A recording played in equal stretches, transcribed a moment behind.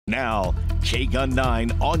Now,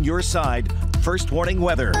 KGUN9 On Your Side, first warning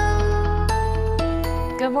weather.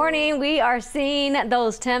 Good morning. We are seeing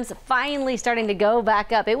those temps finally starting to go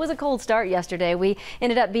back up. It was a cold start yesterday. We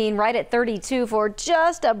ended up being right at 32 for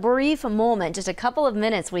just a brief moment, just a couple of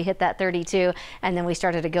minutes. We hit that 32 and then we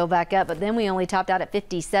started to go back up, but then we only topped out at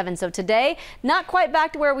 57. So today, not quite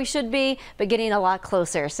back to where we should be, but getting a lot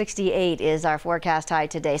closer. 68 is our forecast high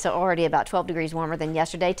today. So already about 12 degrees warmer than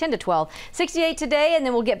yesterday, 10 to 12. 68 today, and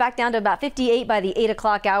then we'll get back down to about 58 by the 8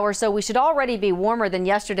 o'clock hour. So we should already be warmer than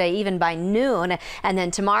yesterday, even by noon. And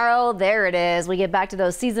then tomorrow, there it is. We get back to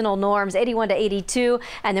those seasonal norms, 81 to 82,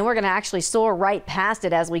 and then we're going to actually soar right past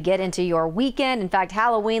it as we get into your weekend. In fact,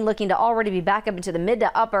 Halloween looking to already be back up into the mid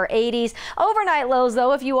to upper 80s. Overnight lows,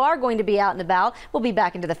 though, if you are going to be out and about, we'll be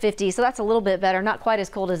back into the 50s, so that's a little bit better. Not quite as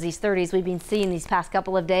cold as these 30s we've been seeing these past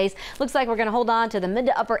couple of days. Looks like we're going to hold on to the mid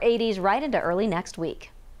to upper 80s right into early next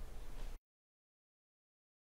week.